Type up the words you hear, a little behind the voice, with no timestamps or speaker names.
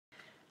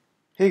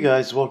Hey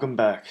guys, welcome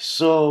back.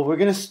 So we're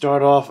gonna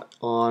start off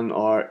on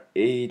our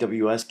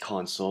AWS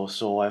console.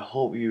 So I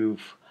hope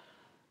you've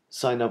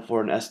signed up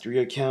for an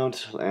S3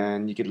 account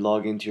and you could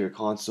log into your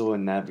console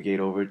and navigate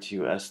over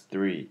to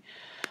S3.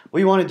 What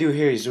you want to do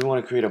here is we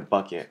want to create a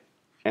bucket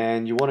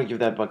and you want to give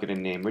that bucket a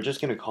name. We're just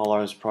gonna call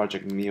ours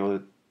project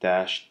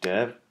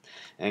neo-dev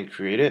and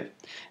create it.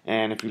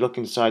 And if you look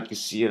inside, you can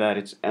see that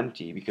it's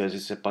empty because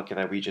it's a bucket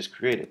that we just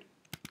created.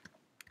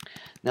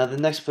 Now the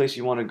next place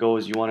you want to go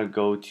is you want to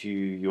go to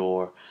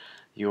your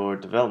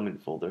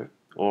development folder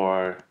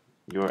or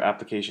your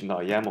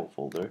application.yaml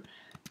folder,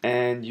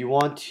 and you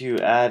want to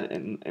add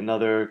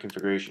another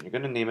configuration. You're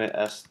going to name it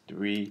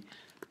S3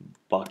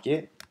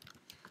 bucket,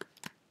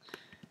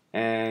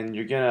 and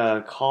you're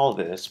going to call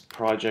this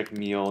project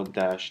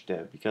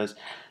neo-dev because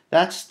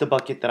that's the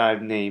bucket that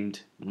I've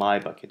named my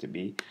bucket to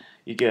be.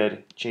 You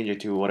could change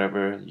it to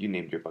whatever you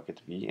named your bucket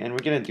to be, and we're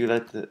going to do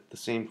that the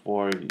same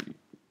for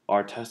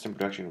our test and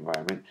production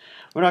environment.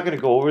 We're not going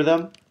to go over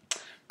them,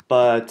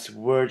 but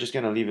we're just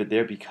going to leave it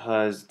there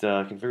because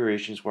the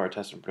configurations for our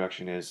test and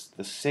production is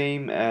the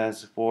same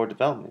as for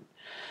development.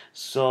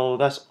 So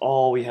that's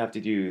all we have to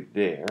do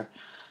there.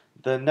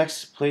 The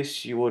next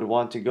place you would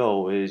want to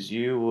go is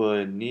you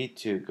would need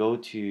to go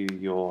to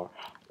your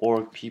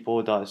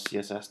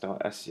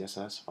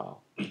org.people.css.scss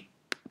file.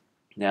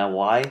 Now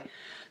why?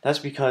 That's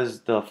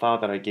because the file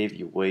that I gave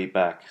you way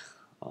back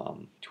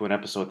to an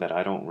episode that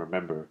I don't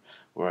remember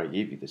where I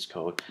gave you this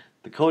code,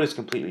 the code is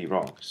completely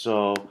wrong.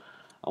 So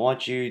I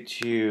want you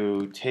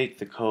to take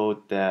the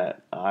code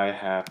that I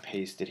have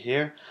pasted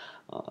here.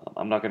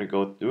 I'm not going to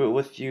go through it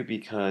with you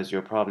because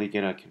you're probably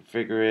going to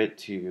configure it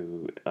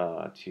to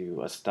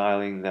a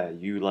styling that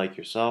you like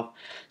yourself.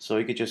 So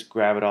you could just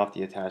grab it off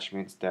the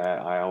attachments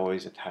that I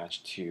always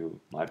attach to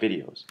my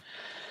videos.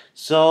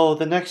 So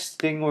the next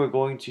thing we're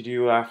going to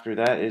do after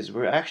that is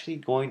we're actually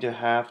going to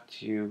have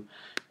to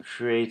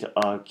create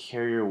a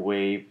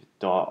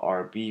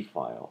carrierwave.rb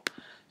file.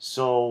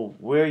 So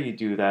where you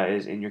do that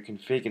is in your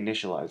config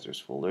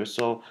initializers folder.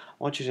 So I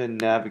want you to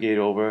navigate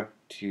over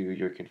to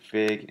your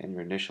config and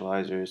your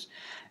initializers,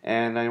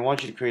 and I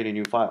want you to create a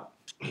new file.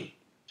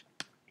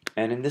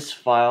 And in this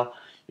file,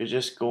 you're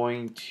just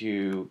going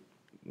to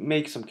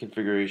make some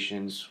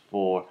configurations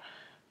for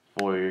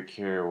your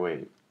carrier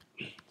wave.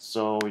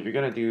 So you're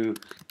gonna do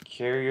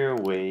carrier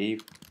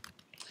wave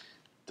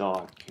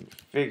dot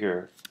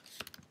configure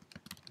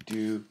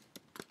do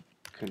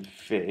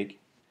config,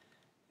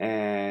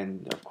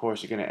 and of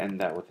course you're gonna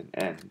end that with an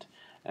end.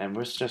 And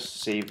let's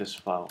just save this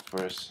file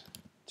first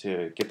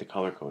to get the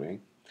color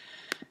coding.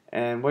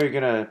 And what you're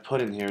gonna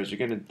put in here is you're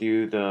gonna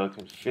do the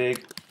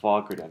config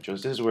fog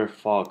credentials. This is where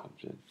fog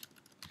comes in.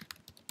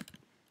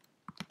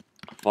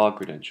 Fog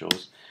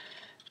credentials.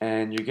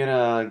 And you're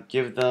gonna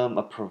give them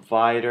a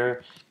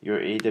provider, your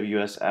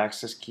AWS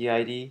access key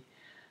ID,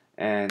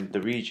 and the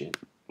region.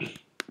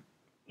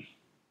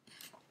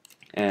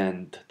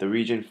 And the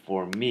region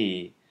for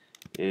me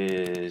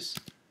is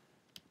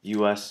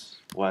US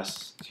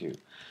West 2.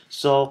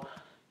 So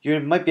you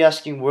might be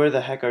asking, where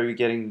the heck are you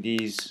getting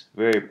these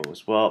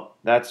variables? Well,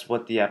 that's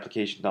what the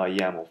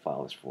application.yaml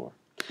file is for.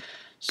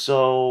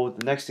 So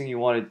the next thing you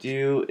want to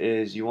do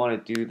is you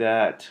want to do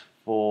that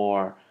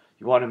for,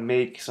 you want to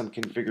make some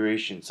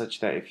configuration such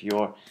that if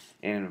you're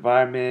in an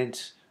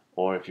environment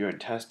or if you're in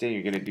testing,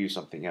 you're going to do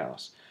something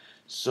else.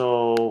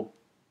 So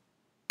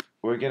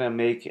we're going to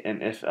make an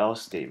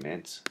if-else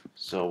statement.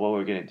 So what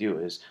we're going to do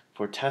is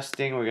for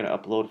testing, we're going to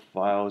upload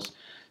files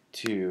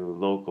to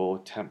local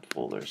temp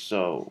folder.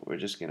 So we're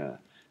just going to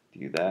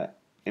do that.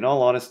 In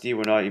all honesty,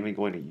 we're not even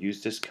going to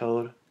use this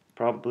code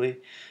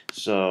probably.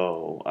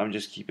 So I'm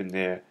just keeping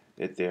it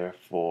there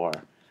for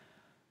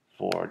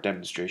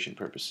demonstration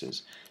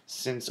purposes,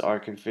 since our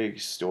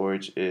config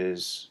storage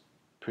is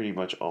pretty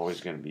much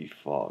always going to be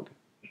fog.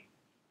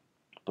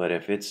 But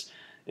if the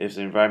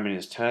environment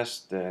is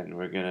test, then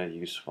we're gonna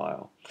use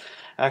file.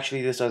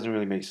 Actually, this doesn't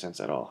really make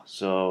sense at all.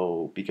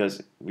 So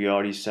because we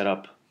already set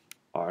up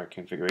our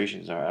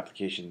configurations, our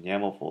application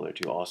YAML folder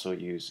to also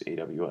use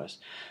AWS.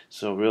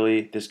 So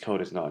really, this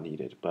code is not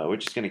needed, but we're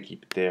just gonna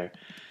keep it there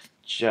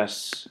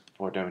just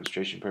for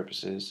demonstration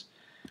purposes.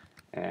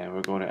 And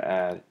we're going to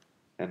add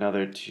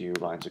another 2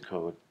 lines of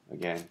code,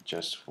 again,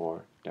 just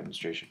for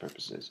demonstration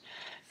purposes.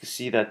 You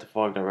see that the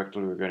fog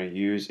directory we're going to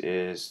use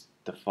is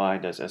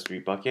defined as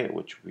S3 bucket,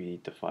 which we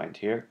defined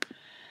here.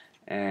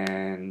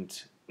 And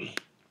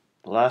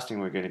the last thing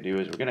we're going to do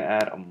is we're going to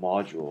add a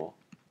module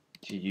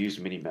to use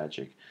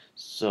MiniMagick.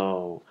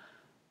 So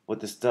what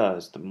this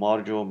does, the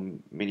module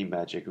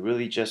MiniMagick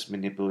really just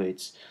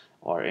manipulates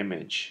our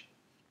image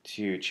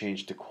to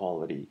change the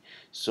quality.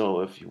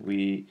 So if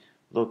we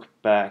look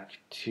back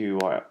to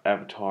our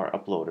avatar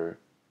uploader,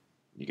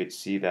 you could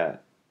see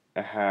that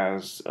it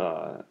has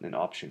an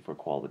option for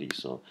quality.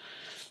 So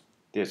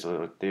there's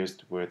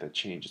where the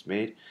change is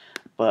made.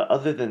 But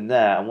other than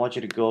that, I want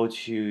you to go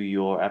to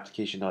your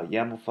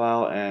application.yaml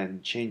file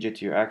and change it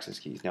to your access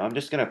keys. Now I'm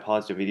just going to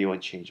pause the video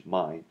and change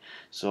mine.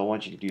 So I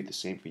want you to do the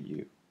same for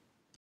you.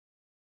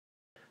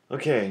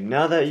 Okay,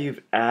 now that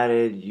you've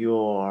added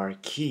your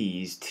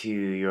keys to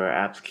your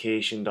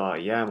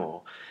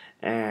application.yaml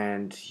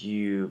and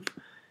you've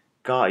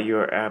got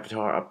your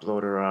avatar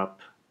uploader up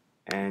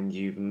and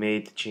you've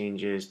made the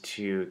changes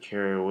to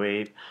carrier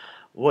wave,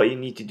 what you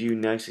need to do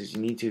next is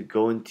you need to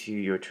go into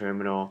your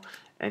terminal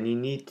and you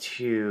need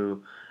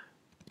to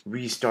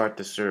restart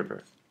the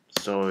server.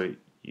 So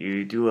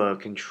you do a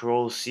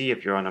Control C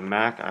if you're on a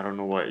Mac. I don't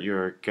know what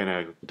you're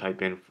gonna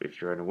type in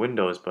if you're on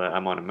Windows, but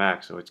I'm on a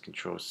Mac, so it's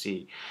Control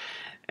C.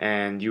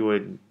 And you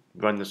would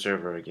run the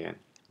server again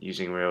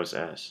using Rails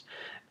S.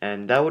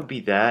 And that would be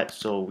that.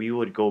 So we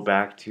would go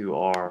back to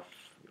our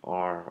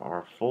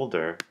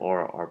folder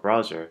or our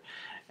browser,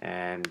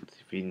 and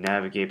if we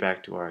navigate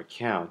back to our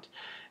account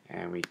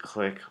and we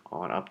click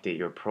on update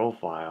your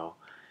profile,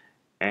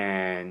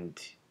 and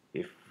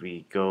if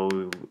we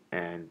go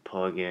and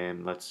plug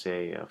in, let's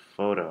say, a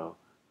photo,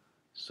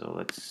 so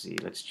let's see,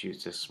 let's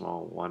choose this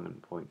small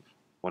 1.1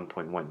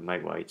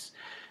 megabytes,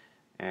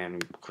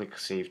 and we click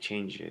save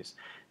changes,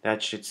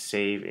 that should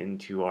save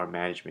into our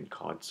management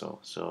console.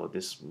 So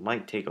this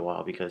might take a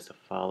while because the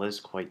file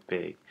is quite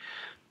big,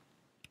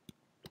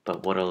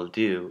 but what it'll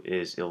do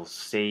is it'll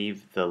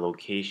save the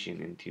location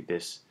into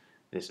this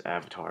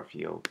avatar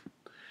field.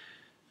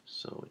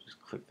 So just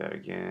click that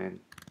again.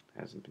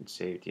 Hasn't been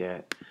saved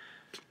yet.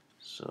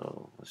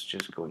 So let's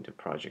just go into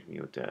Project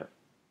NeoDev.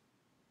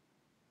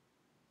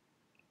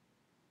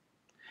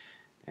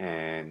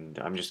 And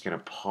I'm just going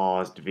to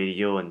pause the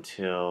video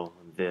until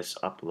this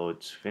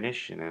uploads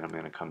finish, and then I'm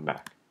going to come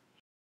back.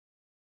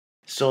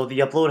 So the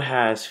upload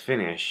has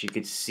finished. You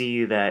could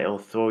see that it'll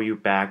throw you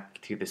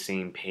back to the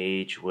same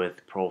page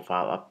with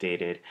profile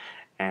updated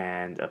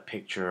and a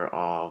picture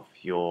of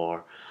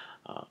your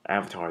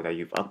avatar that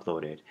you've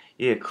uploaded.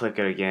 You can click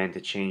it again to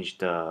change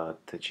the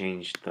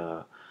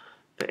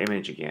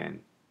image again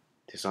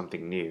to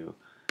something new.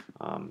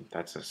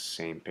 That's the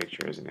same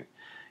picture, isn't it?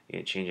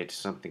 You change it to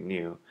something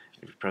new.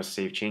 If you press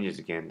save changes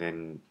again,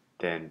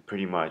 then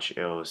pretty much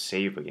it'll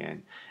save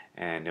again,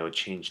 and it'll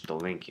change the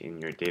link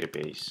in your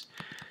database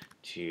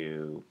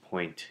to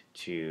point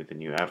to the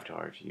new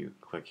avatar. If you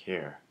click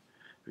here,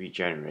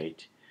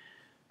 regenerate,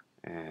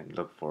 and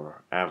look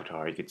for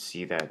avatar, you could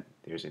see that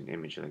there's an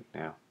image link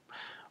now,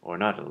 or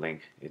not a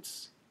link,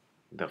 it's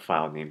the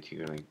file name to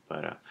your link.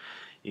 But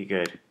you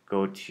could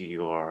go to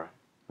your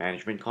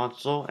management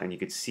console and you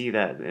could see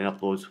that an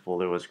uploads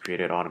folder was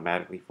created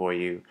automatically for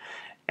you,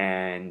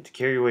 and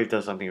Carrier Wave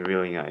does something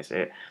really nice.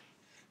 It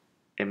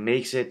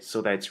makes it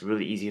so that it's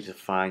really easy to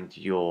find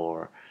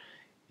your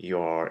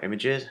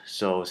images.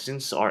 So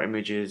since our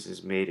images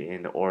is made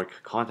in the org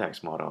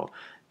contacts model,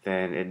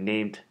 then it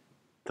named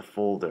the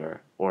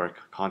folder org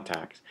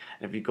contacts.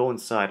 And if you go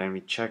inside and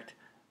we checked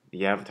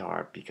the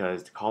avatar,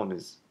 because the column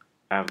is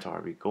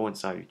avatar, we go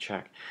inside, we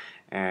check,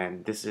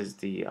 and this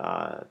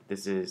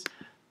is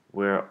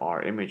where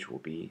our image will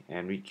be,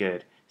 and we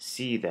could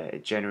see that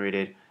it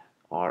generated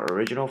our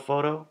original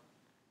photo,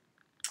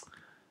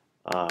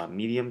 a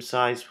medium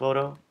sized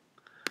photo,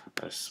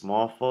 a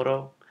small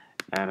photo,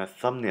 and a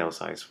thumbnail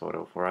size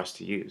photo for us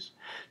to use.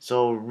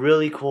 So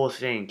really cool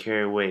thing,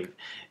 Carrier Wave.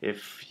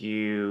 If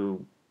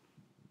you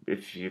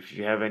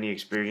have any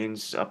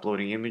experience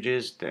uploading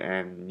images,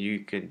 and you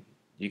could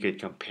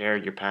compare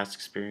your past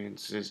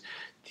experiences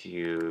to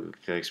your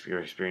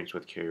experience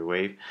with Carrier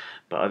Wave.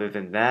 But other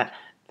than that,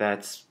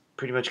 that's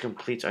pretty much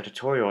completes our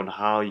tutorial on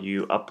how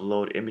you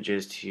upload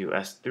images to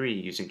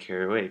S3 using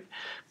Carrier Wave.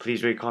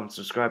 Please rate, comment,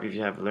 subscribe if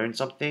you have learned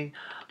something.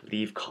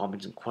 Leave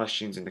comments and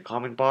questions in the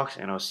comment box,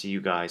 and I'll see you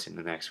guys in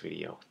the next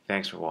video.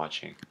 Thanks for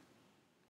watching.